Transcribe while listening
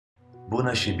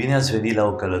Bună și bine ați venit la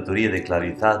o călătorie de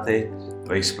claritate,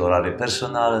 o explorare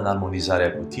personală în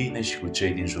armonizarea cu tine și cu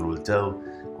cei din jurul tău,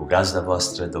 cu gazda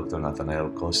voastră, Dr.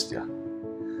 Nathanael Costea.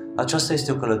 Aceasta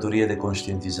este o călătorie de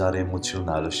conștientizare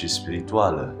emoțională și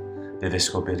spirituală, de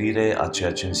descoperire a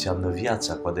ceea ce înseamnă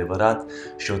viața cu adevărat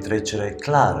și o trecere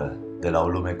clară de la o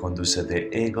lume condusă de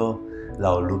ego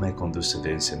la o lume condusă de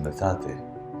însemnătate.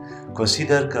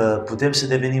 Consider că putem să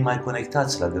devenim mai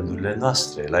conectați la gândurile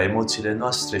noastre, la emoțiile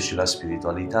noastre și la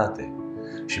spiritualitate.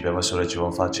 Și pe măsură ce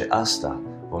vom face asta,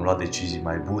 vom lua decizii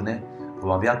mai bune, vom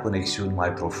avea conexiuni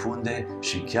mai profunde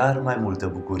și chiar mai multă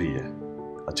bucurie.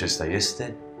 Acesta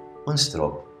este un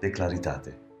strop de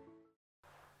claritate.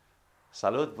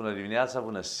 Salut, bună dimineața,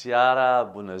 bună seara,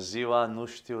 bună ziua, nu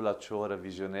știu la ce oră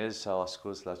vizionezi sau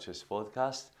asculți la acest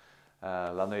podcast.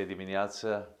 La noi e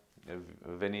dimineață,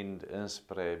 venind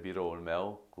înspre biroul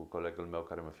meu, cu colegul meu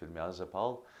care mă filmează,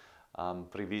 Paul, am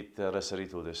privit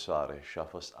răsăritul de soare și a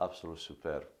fost absolut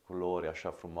superb. Culori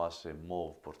așa frumoase,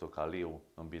 mov, portocaliu,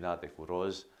 îmbinate cu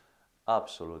roz,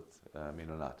 absolut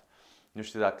minunat. Nu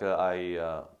știu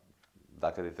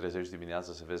dacă te trezești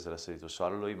dimineața să vezi răsăritul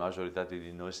soarelui, majoritatea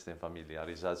din noi suntem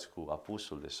familiarizați cu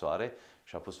apusul de soare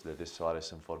și apusurile de soare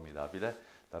sunt formidabile,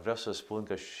 dar vreau să spun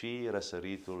că și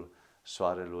răsăritul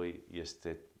soarelui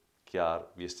este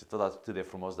tot atât de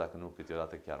frumos, dacă nu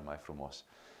câteodată chiar mai frumos.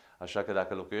 Așa că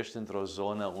dacă locuiești într-o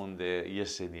zonă unde e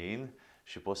senin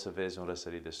și poți să vezi un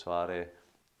răsărit de soare,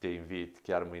 te invit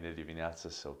chiar mâine dimineață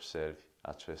să observi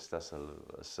acesta,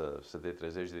 să te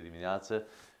trezești de dimineață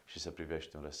și să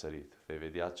privești un răsărit. Vei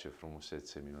vedea ce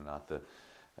frumusețe minunată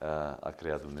a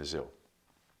creat Dumnezeu.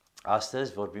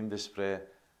 Astăzi vorbim despre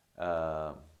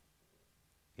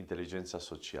inteligența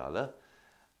socială.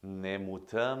 Ne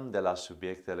mutăm de la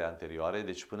subiectele anterioare,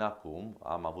 deci până acum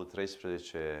am avut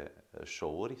 13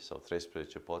 show-uri sau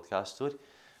 13 podcasturi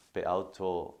pe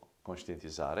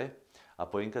autoconștientizare,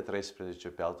 apoi încă 13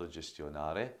 pe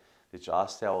autogestionare, deci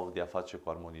astea au de a face cu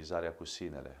armonizarea cu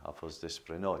sinele, a fost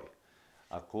despre noi.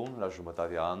 Acum, la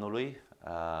jumătatea anului,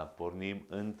 pornim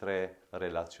între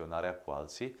relaționarea cu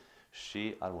alții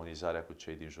și armonizarea cu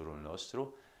cei din jurul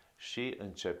nostru și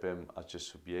începem acest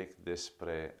subiect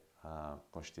despre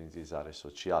conștientizare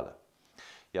socială.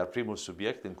 Iar primul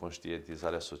subiect în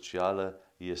conștientizarea socială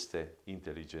este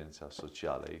inteligența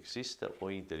socială. Există o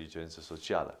inteligență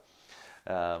socială.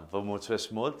 Vă mulțumesc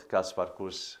mult că ați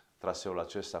parcurs traseul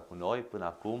acesta cu noi până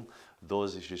acum,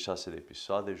 26 de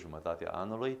episoade, jumătatea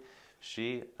anului,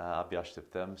 și abia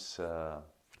așteptăm să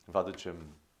vă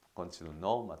aducem conținut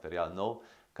nou, material nou,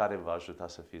 care vă ajuta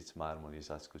să fiți mai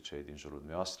armonizați cu cei din jurul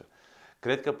dumneavoastră.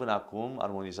 Cred că până acum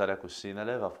armonizarea cu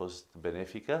sinele a fost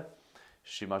benefică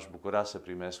și m-aș bucura să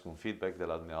primesc un feedback de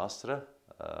la dumneavoastră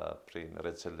prin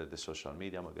rețelele de social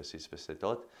media, mă găsiți peste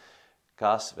tot,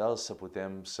 ca astfel să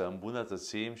putem să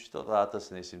îmbunătățim și totodată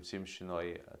să ne simțim și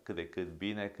noi cât de cât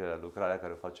bine că lucrarea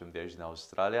care o facem de aici din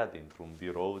Australia, dintr-un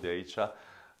birou de aici,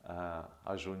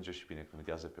 ajunge și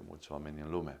binecuvântează pe mulți oameni în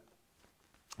lume.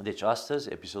 Deci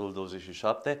astăzi, episodul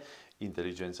 27,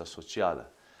 inteligența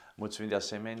socială. Mulțumim de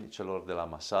asemenea celor de la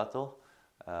Masato.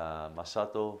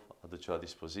 Masato aduce la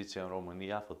dispoziție în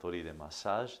România fătorii de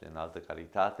masaj de înaltă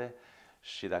calitate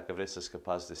și dacă vreți să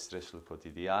scăpați de stresul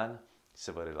cotidian,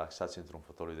 să vă relaxați într-un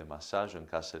fotoliu de masaj în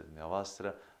casele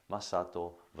dumneavoastră,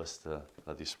 Masato vă stă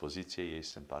la dispoziție. Ei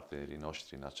sunt partenerii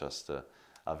noștri în această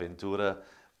aventură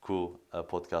cu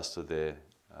podcastul de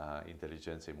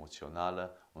inteligență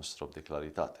emoțională, un strop de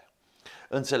claritate.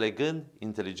 Înțelegând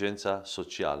inteligența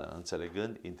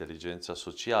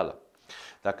socială.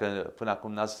 Dacă până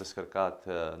acum n-ați descărcat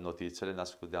notițele,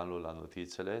 n-ați făcut download la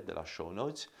notițele de la show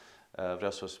notes,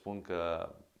 vreau să vă spun că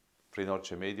prin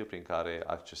orice mediu prin care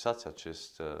accesați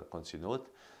acest conținut,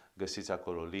 găsiți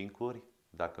acolo linkuri.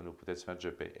 Dacă nu, puteți merge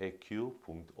pe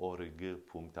eq.org.au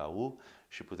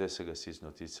și puteți să găsiți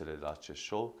notițele la acest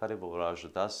show, care vă vor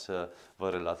ajuta să vă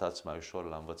relatați mai ușor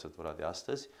la învățătura de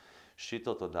astăzi și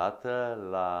totodată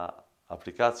la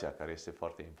aplicația, care este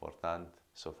foarte important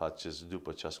să o faceți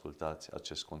după ce ascultați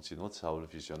acest conținut sau îl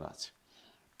vizionați.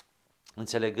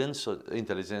 Înțelegând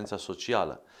inteligența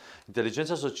socială.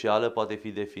 Inteligența socială poate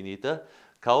fi definită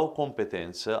ca o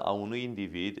competență a unui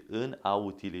individ în a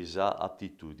utiliza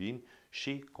aptitudini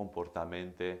și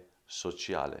comportamente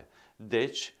sociale.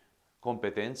 Deci,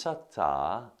 competența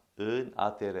ta în a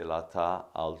te relata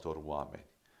altor oameni.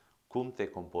 Cum te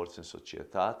comporți în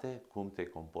societate, cum te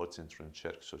comporți într-un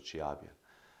cerc sociabil.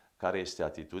 Care este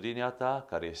atitudinea ta,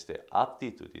 care este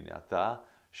aptitudinea ta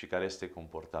și care este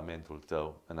comportamentul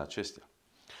tău în acestea.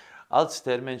 Alți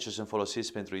termeni ce sunt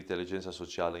folosiți pentru inteligența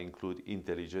socială includ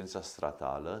inteligența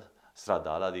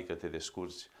stradală, adică te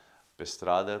descurci pe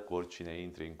stradă, cu oricine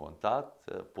intri în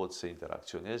contact, poți să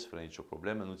interacționezi fără nicio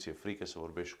problemă, nu ți-e frică să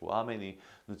vorbești cu oamenii,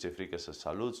 nu ți-e frică să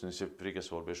saluți, nu ți-e frică să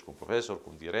vorbești cu un profesor, cu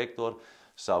un director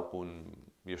sau cu un,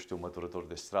 măturător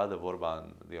de stradă,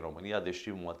 din România, deși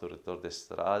un măturător de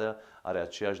stradă are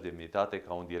aceeași demnitate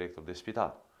ca un director de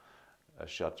spital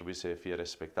și ar trebui să fie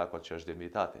respectat cu aceeași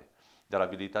demnitate. Dar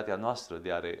abilitatea noastră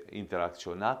de a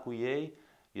interacționa cu ei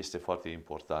este foarte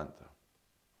importantă.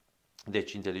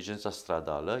 Deci, inteligența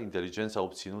stradală, inteligența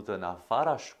obținută în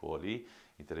afara școlii,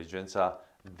 inteligența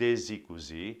de zi cu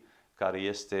zi, care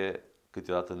este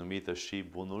câteodată numită și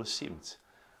bunul simț.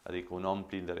 Adică un om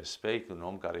plin de respect, un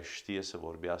om care știe să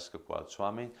vorbească cu alți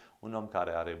oameni, un om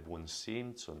care are bun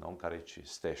simț, un om care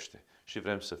cinstește. Și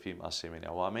vrem să fim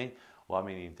asemenea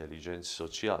oameni inteligenți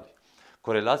sociali.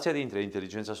 Corelația dintre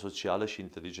inteligența socială și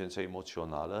inteligența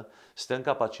emoțională stă în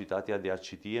capacitatea de a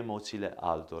citi emoțiile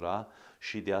altora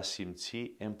și de a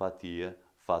simți empatie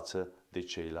față de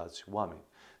ceilalți oameni.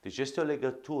 Deci este o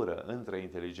legătură între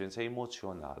inteligența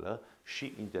emoțională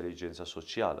și inteligența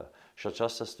socială și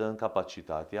aceasta stă în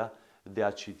capacitatea de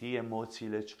a citi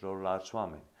emoțiile celorlalți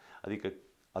oameni. Adică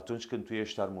atunci când tu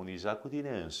ești armonizat cu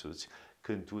tine însuți,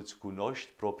 când tu îți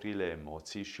cunoști propriile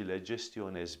emoții și le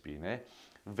gestionezi bine,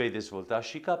 vei dezvolta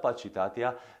și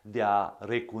capacitatea de a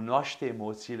recunoaște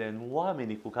emoțiile în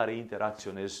oamenii cu care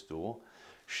interacționezi tu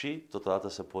și totodată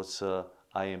să poți să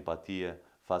ai empatie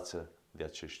față de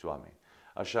acești oameni.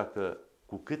 Așa că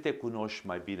cu cât te cunoști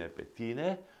mai bine pe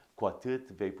tine, cu atât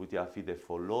vei putea fi de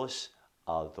folos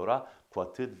altora, cu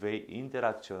atât vei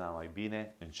interacționa mai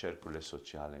bine în cercurile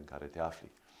sociale în care te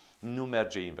afli. Nu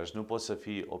merge invers, nu poți să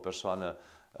fii o persoană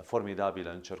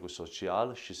formidabilă în cercul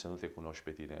social și să nu te cunoști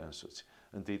pe tine însuți.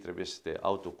 Întâi trebuie să te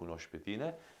autocunoști pe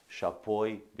tine și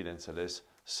apoi, bineînțeles,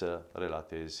 să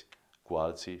relatezi cu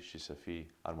alții și să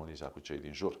fii armonizat cu cei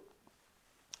din jur.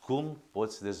 Cum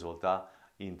poți dezvolta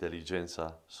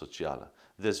inteligența socială?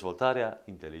 Dezvoltarea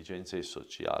inteligenței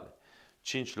sociale.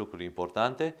 5 lucruri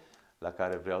importante la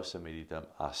care vreau să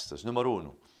medităm astăzi. Numărul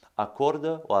 1.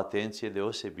 Acordă o atenție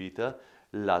deosebită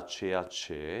la ceea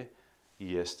ce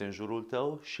este în jurul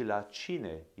tău și la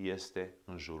cine este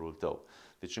în jurul tău.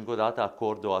 Deci, încă o dată,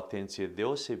 acordă o atenție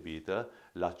deosebită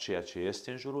la ceea ce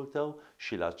este în jurul tău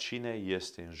și la cine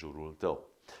este în jurul tău.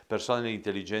 Persoanele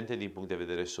inteligente din punct de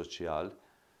vedere social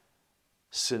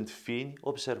sunt fini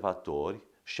observatori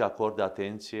și acordă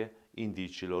atenție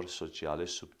indiciilor sociale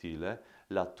subtile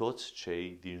la toți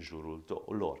cei din jurul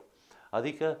lor.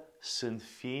 Adică sunt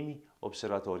fini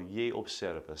observatori, ei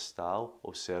observă,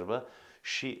 observă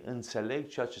și înțeleg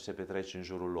ceea ce se petrece în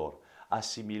jurul lor.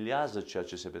 Asimilează ceea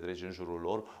ce se petrece în jurul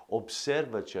lor,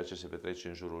 observă ceea ce se petrece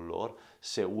în jurul lor,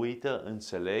 se uită,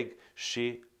 înțeleg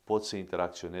și pot să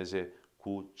interacționeze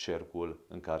cu cercul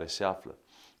în care se află.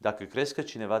 Dacă crezi că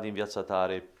cineva din viața ta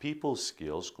are people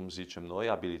skills, cum zicem noi,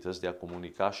 abilități de a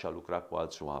comunica și a lucra cu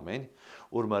alți oameni,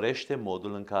 urmărește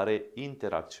modul în care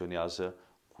interacționează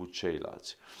cu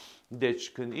ceilalți.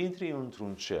 Deci, când intri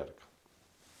într-un cerc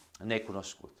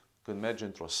necunoscut, când mergi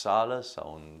într-o sală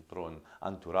sau într-un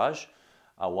anturaj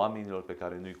a oamenilor pe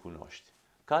care nu-i cunoști,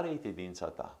 care e tendința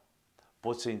ta?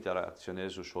 Poți să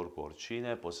interacționezi ușor cu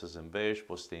oricine, poți să zâmbești,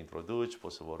 poți să te introduci,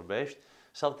 poți să vorbești,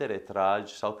 sau te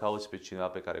retragi, sau cauți pe cineva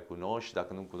pe care cunoști,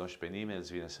 dacă nu cunoști pe nimeni,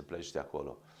 îți vine să pleci de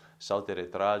acolo. Sau te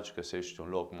retragi, găsești un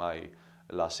loc mai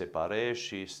la separe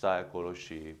și stai acolo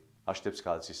și aștepți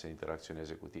ca alții să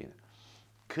interacționeze cu tine.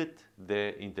 Cât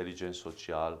de inteligent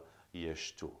social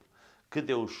ești tu? Cât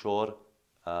de ușor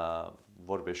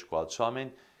vorbești cu alți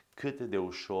oameni, cât de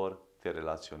ușor te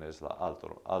relaționezi la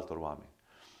altor oameni.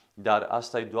 Dar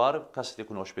asta e doar ca să te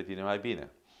cunoști pe tine mai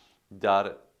bine.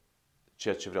 Dar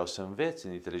ceea ce vreau să înveți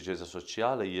în inteligența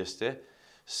socială este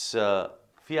să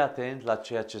fii atent la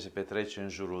ceea ce se petrece în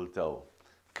jurul tău.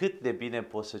 Cât de bine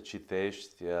poți să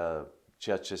citești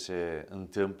ceea ce se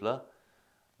întâmplă,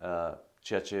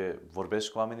 ceea ce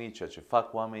vorbesc cu oamenii, ceea ce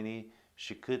fac oamenii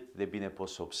și cât de bine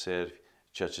poți să observi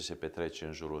ceea ce se petrece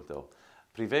în jurul tău.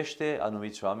 Privește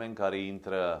anumiți oameni care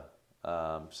intră,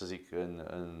 să zic, în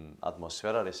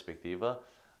atmosfera respectivă,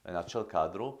 în acel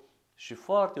cadru și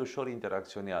foarte ușor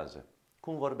interacționează.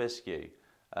 Cum vorbesc ei?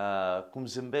 Cum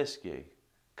zâmbesc ei?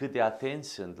 Cât de atenți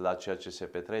sunt la ceea ce se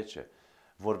petrece?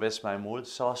 Vorbesc mai mult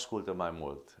sau ascultă mai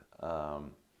mult?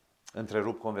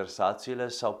 Întrerup conversațiile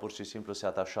sau pur și simplu se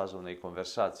atașează unei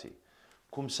conversații?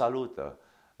 Cum salută?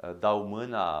 Dau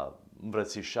mâna?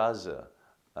 Îmbrățișează?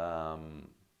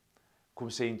 Cum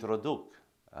se introduc?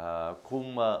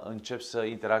 Cum încep să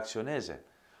interacționeze?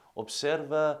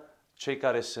 Observă cei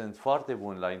care sunt foarte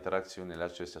buni la interacțiunile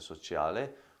acestea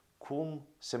sociale, cum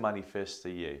se manifestă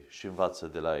ei și învață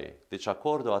de la ei. Deci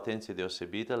acordă o atenție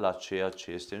deosebită la ceea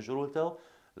ce este în jurul tău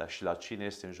și la cine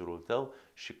este în jurul tău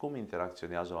și cum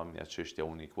interacționează oamenii aceștia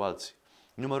unii cu alții.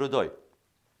 Numărul 2.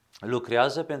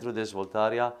 Lucrează pentru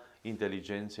dezvoltarea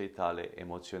inteligenței tale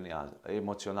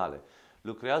emoționale.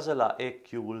 Lucrează la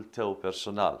EQ-ul tău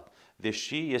personal.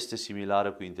 Deși este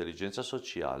similară cu inteligența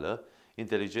socială,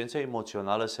 inteligența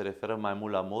emoțională se referă mai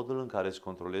mult la modul în care îți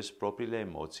controlezi propriile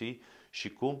emoții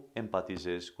și cum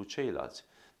empatizezi cu ceilalți.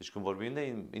 Deci când vorbim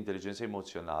de inteligență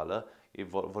emoțională,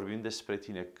 vorbim despre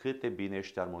tine, cât de bine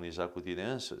ești armonizat cu tine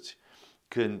însuți.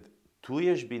 Când tu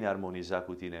ești bine armonizat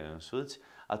cu tine însuți,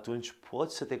 atunci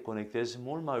poți să te conectezi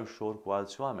mult mai ușor cu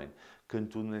alți oameni. Când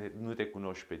tu nu te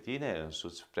cunoști pe tine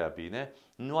însuți prea bine,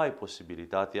 nu ai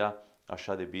posibilitatea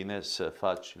așa de bine să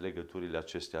faci legăturile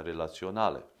acestea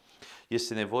relaționale.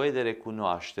 Este nevoie de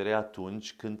recunoaștere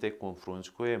atunci când te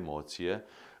confrunți cu o emoție.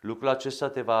 Lucrul acesta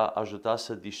te va ajuta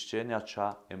să discerni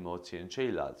acea emoție în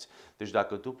ceilalți. Deci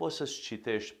dacă tu poți să-ți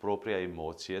citești propria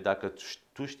emoție, dacă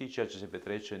tu știi ceea ce se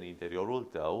petrece în interiorul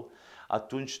tău,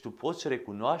 atunci tu poți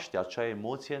recunoaște acea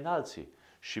emoție în alții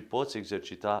și poți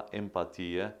exercita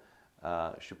empatie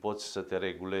și poți să te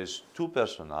regulezi tu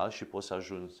personal și poți să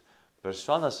ajungi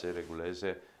persoana să se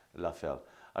reguleze la fel.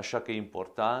 Așa că e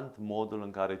important modul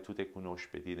în care tu te cunoști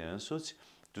pe tine însuți,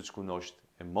 tu îți cunoști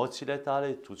emoțiile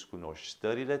tale, tu îți cunoști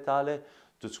stările tale,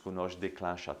 tu îți cunoști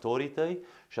declanșatorii tăi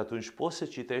și atunci poți să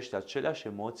citești aceleași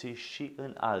emoții și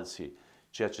în alții,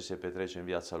 ceea ce se petrece în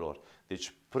viața lor.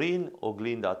 Deci prin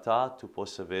oglinda ta tu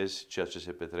poți să vezi ceea ce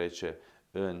se petrece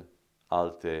în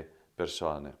alte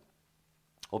persoane.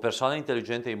 O persoană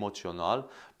inteligentă emoțional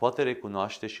poate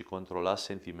recunoaște și controla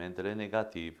sentimentele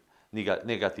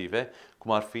negative,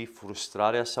 cum ar fi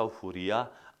frustrarea sau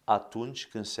furia atunci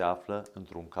când se află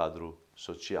într-un cadru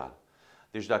social.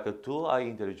 Deci dacă tu ai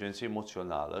inteligență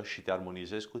emoțională și te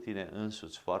armonizezi cu tine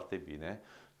însuți foarte bine,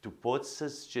 tu poți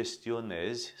să-ți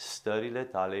gestionezi stările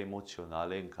tale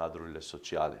emoționale în cadrurile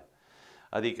sociale.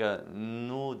 Adică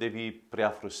nu devii prea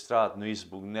frustrat, nu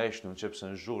izbucnești, nu începi să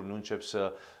înjuri, nu începi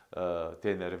să te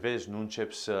enervezi, nu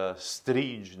începi să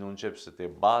strigi, nu începi să te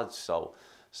bați sau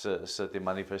să te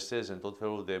manifestezi în tot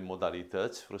felul de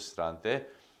modalități frustrante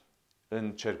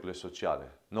în cercurile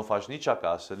sociale. Nu o faci nici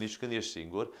acasă, nici când ești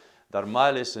singur, dar mai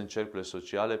ales în cercurile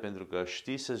sociale, pentru că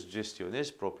știi să-ți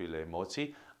gestionezi propriile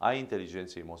emoții, ai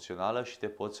inteligență emoțională și te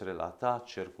poți relata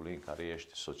cercului în care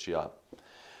ești social.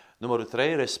 Numărul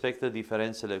 3. Respectă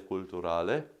diferențele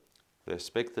culturale.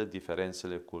 Respectă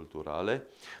diferențele culturale.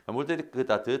 Mai mult decât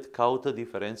atât, caută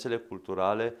diferențele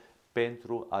culturale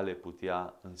pentru a le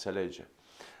putea înțelege.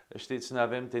 Știți, noi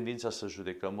avem tendința să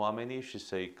judecăm oamenii și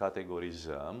să-i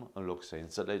categorizăm în loc să-i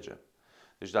înțelegem.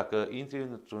 Deci dacă intri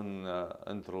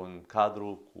într-un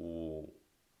cadru cu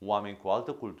oameni cu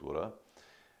altă cultură,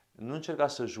 nu încerca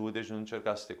să judeci, nu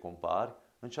încerca să te compari,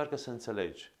 încearcă să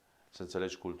înțelegi. Să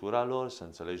înțelegi cultura lor, să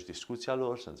înțelegi discuția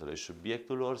lor, să înțelegi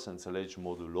subiectul lor, să înțelegi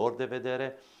modul lor de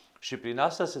vedere și prin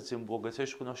asta să-ți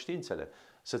îmbogățești cunoștințele,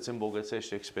 să-ți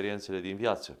îmbogățești experiențele din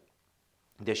viață.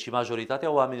 Deși majoritatea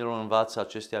oamenilor învață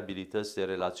aceste abilități de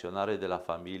relaționare de la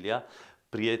familia,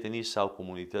 prietenii sau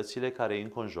comunitățile care îi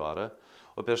înconjoară,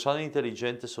 o persoană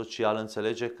inteligentă social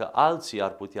înțelege că alții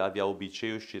ar putea avea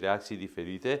obiceiuri și reacții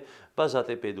diferite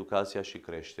bazate pe educația și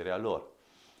creșterea lor.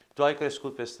 Tu ai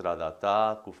crescut pe strada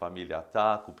ta, cu familia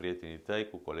ta, cu prietenii tăi,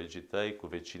 cu colegii tăi, cu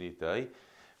vecinii tăi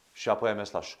și apoi ai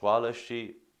mers la școală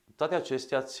și toate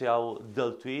acestea ți-au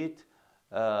dăltuit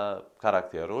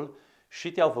caracterul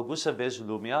și te-au făcut să vezi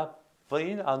lumea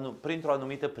printr-o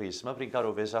anumită prismă prin care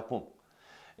o vezi acum.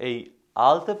 Ei,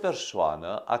 altă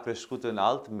persoană a crescut în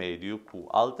alt mediu, cu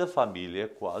altă familie,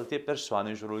 cu alte persoane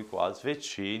în jurul lui, cu alți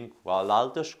vecini, cu o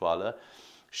altă școală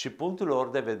și punctul lor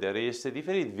de vedere este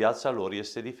diferit, viața lor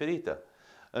este diferită.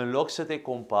 În loc să te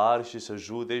compari și să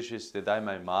judeci și să te dai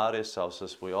mai mare sau să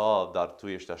spui, oh, dar tu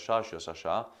ești așa și eu sunt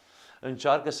așa,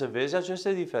 încearcă să vezi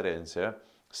aceste diferențe,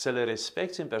 să le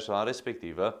respecti în persoana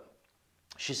respectivă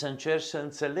și să încerci să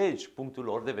înțelegi punctul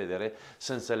lor de vedere,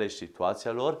 să înțelegi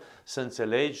situația lor, să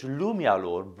înțelegi lumea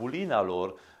lor, bulina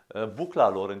lor, bucla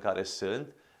lor în care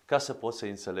sunt, ca să poți să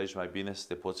înțelegi mai bine, să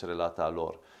te poți relata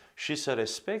lor. Și să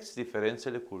respecti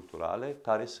diferențele culturale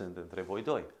care sunt între voi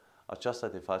doi. Aceasta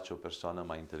te face o persoană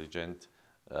mai inteligent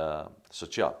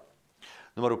social.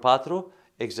 Numărul 4.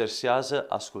 Exersează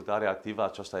ascultarea activă.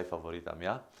 Aceasta e favorita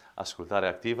mea. Ascultarea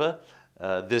activă.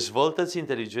 Dezvoltă-ți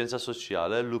inteligența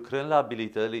socială lucrând la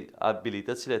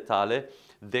abilitățile tale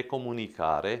de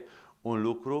comunicare, un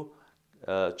lucru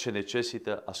ce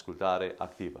necesită ascultare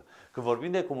activă. Când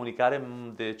vorbim de comunicare,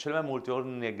 de cele mai multe ori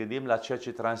ne gândim la ceea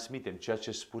ce transmitem, ceea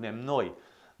ce spunem noi.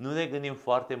 Nu ne gândim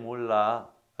foarte mult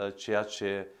la ceea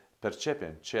ce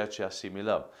percepem, ceea ce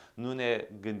asimilăm. Nu ne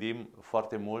gândim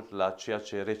foarte mult la ceea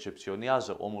ce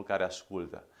recepționează omul care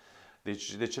ascultă.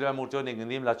 Deci, de cele mai multe ori ne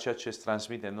gândim la ceea ce îți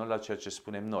transmite, nu la ceea ce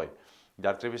spunem noi.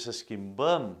 Dar trebuie să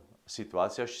schimbăm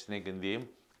situația și să ne gândim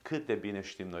cât de bine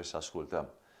știm noi să ascultăm.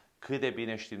 Cât de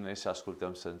bine știm noi să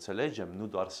ascultăm, să înțelegem, nu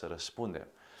doar să răspundem.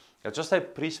 Aceasta e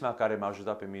prisma care m-a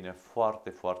ajutat pe mine foarte,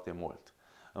 foarte mult.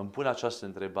 Îmi pun această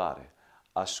întrebare.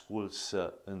 Ascult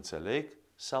să înțeleg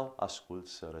sau ascult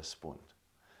să răspund?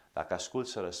 Dacă ascult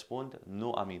să răspund,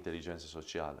 nu am inteligență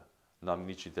socială, nu am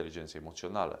nici inteligență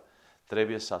emoțională.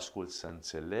 Trebuie să ascult să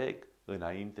înțeleg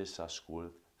înainte să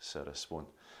ascult să răspund.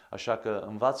 Așa că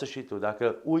învață și tu,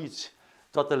 dacă uiți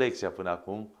toată lecția până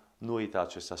acum, nu uita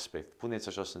acest aspect. Puneți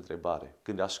această întrebare.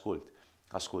 Când ascult,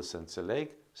 ascult să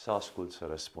înțeleg sau ascult să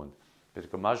răspund?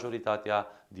 Pentru că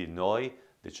majoritatea din noi,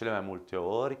 de cele mai multe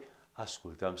ori,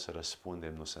 ascultăm să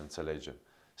răspundem, nu să înțelegem.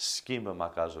 Schimbă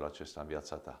macazul acesta în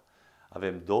viața ta.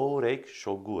 Avem 2 urechi și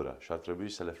o gură și ar trebui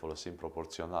să le folosim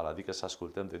proporțional, adică să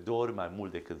ascultăm de 2 ori mai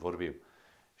mult decât vorbim.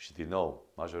 Și din nou,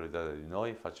 majoritatea din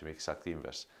noi facem exact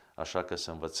invers. Așa că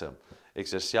să învățăm.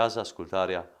 Exersează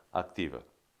ascultarea activă.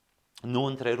 Nu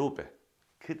întrerupe.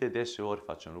 Cât de deseori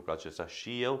facem lucrul acesta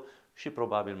și eu și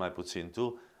probabil mai puțin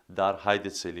tu, dar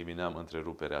haideți să eliminăm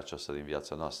întreruperea aceasta din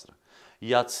viața noastră.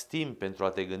 Ia-ți timp pentru a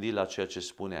te gândi la ceea ce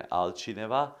spune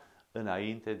altcineva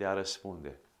înainte de a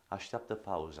răspunde. Așteaptă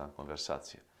pauza în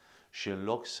conversație. Și în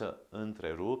loc să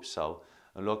întrerupi sau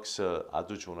în loc să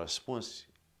aduci un răspuns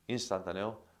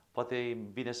instantaneu, poate e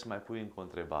bine să mai pui încă o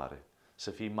întrebare,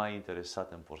 să fii mai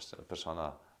interesat în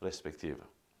persoana respectivă.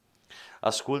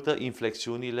 Ascultă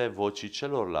inflexiunile vocii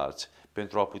celorlalți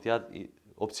pentru a putea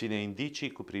obține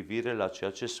indicii cu privire la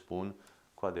ceea ce spun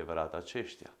cu adevărat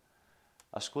aceștia.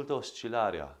 Ascultă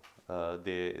oscilarea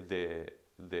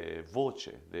de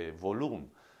voce, de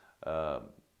volum,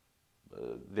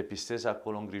 depistezi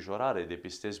acolo îngrijorare,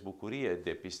 depistezi bucurie,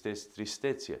 depistezi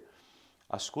tristețe.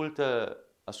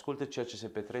 Ascultă ceea ce se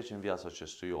petrece în viața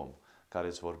acestui om care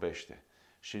îți vorbește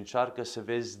și încearcă să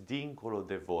vezi dincolo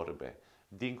de vorbe,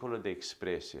 dincolo de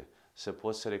expresie, să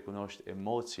poți să recunoști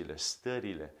emoțiile,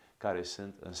 stările care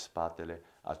sunt în spatele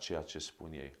a ceea ce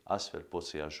spun ei. Astfel poți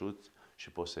să-i ajuți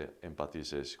și poți să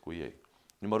empatizezi cu ei.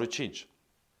 Numărul 5.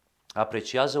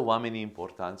 Apreciază oamenii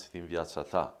importanți din viața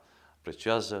ta.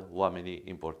 Apreciază oamenii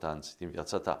importanți din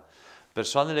viața ta.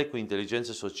 Persoanele cu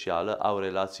inteligență socială au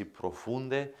relații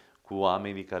profunde cu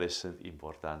oamenii care sunt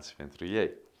importanți pentru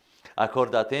ei.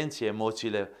 Acordă atenție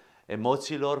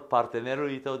emoțiilor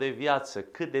partenerului tău de viață.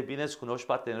 Cât de bine îți cunoști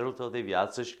partenerul tău de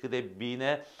viață și cât de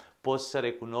bine poți să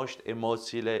recunoști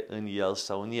emoțiile în el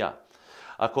sau în ea.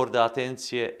 Acordă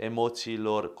atenție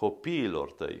emoțiilor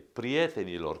copiilor tăi,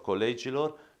 prietenilor,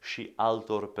 colegilor și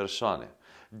altor persoane.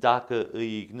 Dacă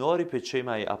îi ignori pe cei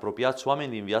mai apropiați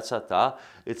oameni din viața ta,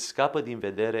 îți scapă din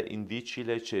vedere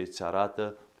indiciile ce îți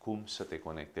arată cum să te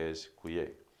conectezi cu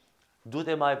ei.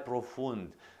 Du-te mai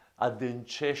profund,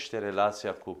 adâncește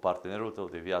relația cu partenerul tău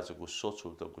de viață, cu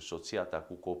soțul tău, cu soția ta,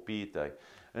 cu copiii tăi.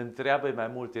 Întreabă mai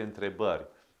multe întrebări.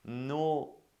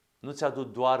 Nu ți-adu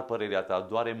doar părerea ta,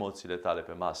 doar emoțiile tale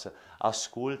pe masă.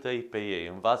 Ascultă-i pe ei,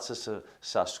 învață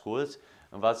să asculți,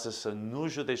 învață să nu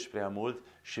judeci prea mult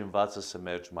și învață să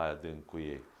mergi mai adânc cu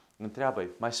ei. Întreabă-i,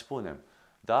 mai spune-mi,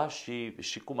 da?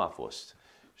 Și cum a fost?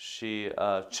 Și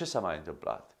ce s-a mai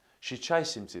întâmplat? Și ce ai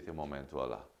simțit în momentul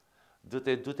ăla?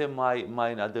 Du-te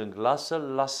mai în adânc,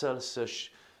 lasă-l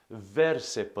să-și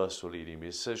verse păsul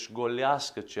inimii, să-și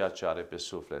golească ceea ce are pe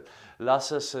suflet.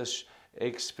 Lasă să-și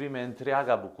exprime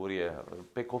întreaga bucurie.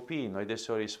 Pe copii, noi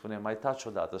deseori îi spunem, mai taci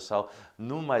odată sau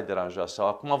nu mai deranja sau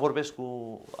acum vorbesc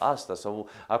cu asta sau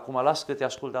acum las că te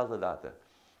ascult altă dată.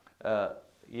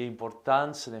 E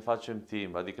important să ne facem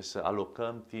timp, adică să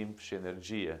alocăm timp și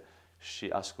energie și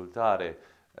ascultare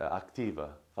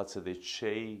activă față de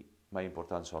cei mai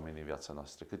importanți oameni în viața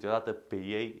noastră. Câteodată pe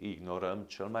ei îi ignorăm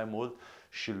cel mai mult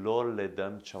și lor le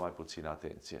dăm cea mai puțină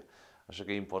atenție. Așa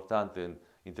că e important în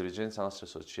inteligența noastră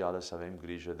socială să avem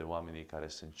grijă de oamenii care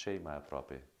sunt cei mai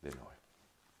aproape de noi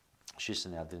și să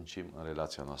ne adâncim în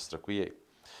relația noastră cu ei.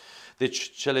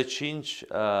 Deci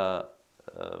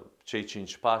cei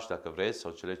 5 pași, dacă vreți,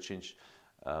 sau cele 5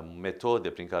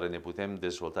 metode prin care ne putem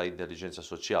dezvolta inteligența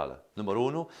socială. Numărul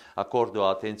 1, acordă o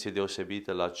atenție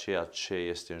deosebită la ceea ce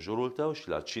este în jurul tău și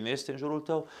la cine este în jurul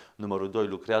tău. Numărul 2,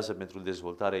 lucrează pentru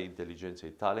dezvoltarea inteligenței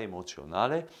tale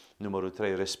emoționale. Numărul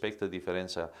 3, respectă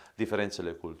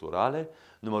diferențele culturale.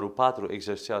 Numărul 4,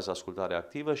 exersează ascultarea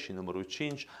activă și numărul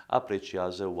 5,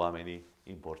 apreciază oamenii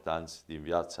importanți din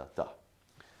viața ta.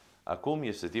 Acum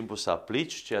este timpul să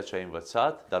aplici ceea ce ai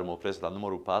învățat, dar mă opresc la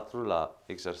numărul 4, la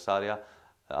exersarea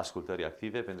ascultării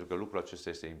active, pentru că lucrul acesta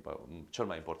este cel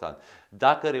mai important.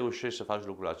 Dacă reușești să faci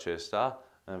lucrul acesta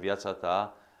în viața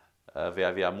ta, vei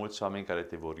avea mulți oameni care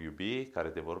te vor iubi, care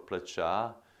te vor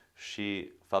plăcea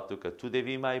și faptul că tu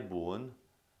devii mai bun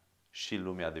și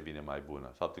lumea devine mai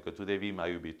bună. Faptul că tu devii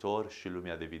mai iubitor și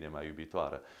lumea devine mai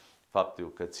iubitoare.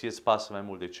 Faptul că ție îți pasă mai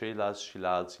mult de ceilalți și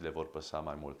la alții le vor păsa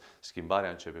mai mult. Schimbarea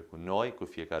începe cu noi, cu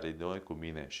fiecare dintre noi, cu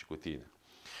mine și cu tine.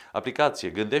 Aplicație.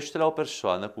 Gândește la o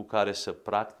persoană cu care să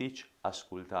practici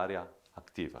ascultarea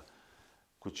activă.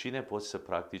 Cu cine poți să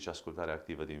practici ascultarea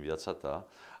activă din viața ta?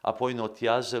 Apoi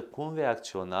notează cum vei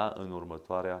acționa în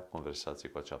următoarea conversație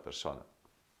cu acea persoană.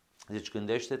 Deci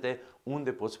gândește-te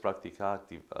unde poți practica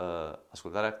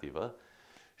ascultarea activă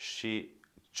și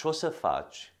ce o să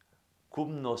faci,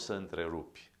 cum nu o să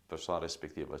întrerupi persoana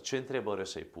respectivă, ce întrebări o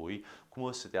să-i pui, cum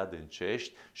o să te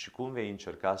adâncești și cum vei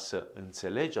încerca să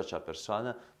înțelegi acea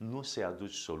persoană, nu să-i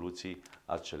aduci soluții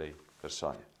acelei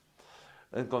persoane.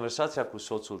 În conversația cu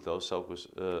soțul tău sau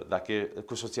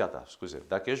cu soția ta,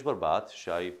 dacă ești bărbat și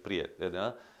ai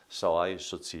prietenă sau ai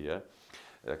soție,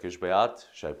 dacă ești băiat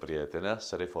și ai prietenă,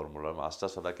 să reformulăm asta,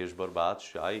 sau dacă ești bărbat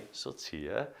și ai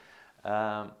soție,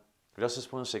 vreau să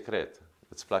spun un secret.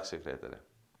 Îți plac secretele.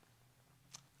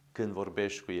 Când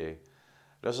vorbești cu ei.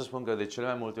 Vreau să spun că de cele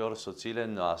mai multe ori soțiile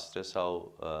noastre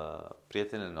sau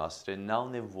prietenele noastre n-au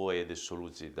nevoie de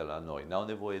soluții de la noi, n-au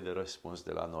nevoie de răspuns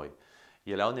de la noi.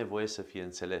 Ele au nevoie să fie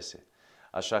înțelese.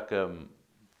 Așa că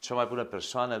cea mai bună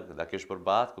persoană, dacă ești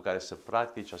bărbat, cu care să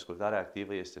practici ascultarea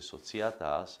activă este soția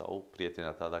ta sau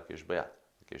prietena ta dacă ești băiat,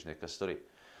 dacă ești necăsătorit.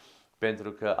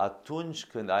 Pentru că atunci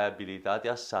când ai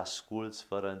abilitatea să asculți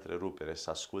fără întrerupere, să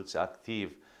asculți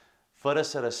activ, fără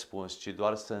să răspunzi, ci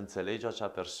doar să înțelegi acea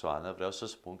persoană, vreau să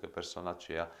spun că persoana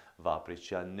aceea va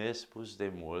aprecia nespus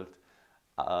de mult,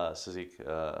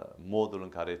 modul în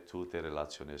care tu te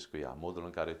relaționezi cu ea, modul în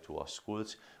care tu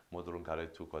asculți, modul în care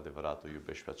tu cu adevărat o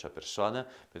iubești pe acea persoană,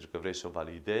 pentru că vrei să o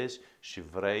validezi și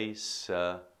vrei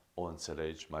să o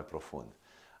înțelegi mai profund.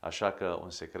 Așa că un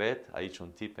secret, aici un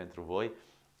tip pentru voi,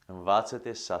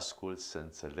 învață-te să asculți, să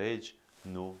înțelegi,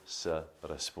 nu să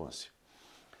răspunzi.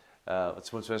 Îți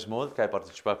mulțumesc mult că ai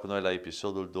participat cu noi la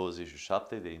episodul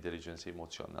 27 de Inteligență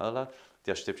Emoțională.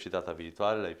 Te aștept și data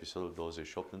viitoare la episodul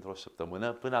 28 într-o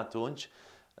săptămână. Până atunci,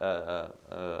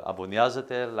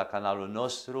 abonează-te la canalul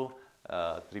nostru,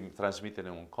 transmite-ne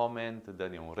un coment,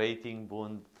 dă-ne un rating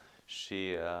bun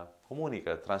și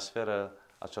comunică, transferă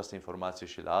această informație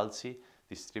și la alții,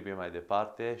 distribuie mai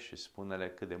departe și spune-le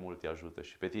cât de mult te ajută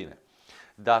și pe tine.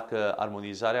 Dacă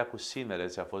armonizarea cu sinele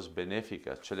ți-a fost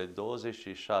benefică, cele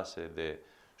 26 de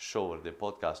show-uri, de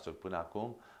podcasturi până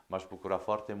acum, m-aș bucura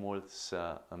foarte mult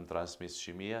să îmi transmiți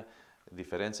și mie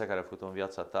diferența care a făcut-o în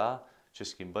viața ta, ce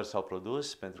schimbări s-au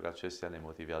produs, pentru că acestea ne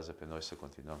motivează pe noi să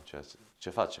continuăm ce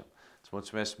facem. Îți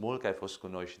mulțumesc mult că ai fost cu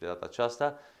noi și de data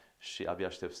aceasta și abia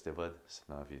aștept să te văd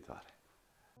săptămâna viitoare.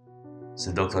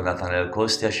 Sunt Dr. Nathanael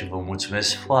Costea și vă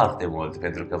mulțumesc foarte mult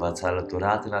pentru că v-ați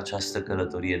alăturat în această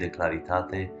călătorie de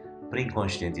claritate prin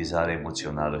conștientizare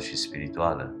emoțională și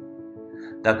spirituală.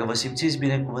 Dacă vă simțiți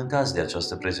binecuvântați de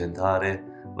această prezentare,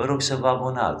 vă rog să vă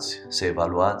abonați, să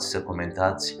evaluați, să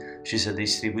comentați și să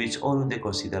distribuiți oriunde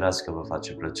considerați că vă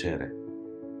face plăcere.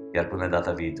 Iar până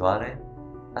data viitoare,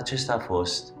 acesta a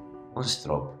fost un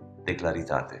strop de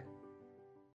claritate.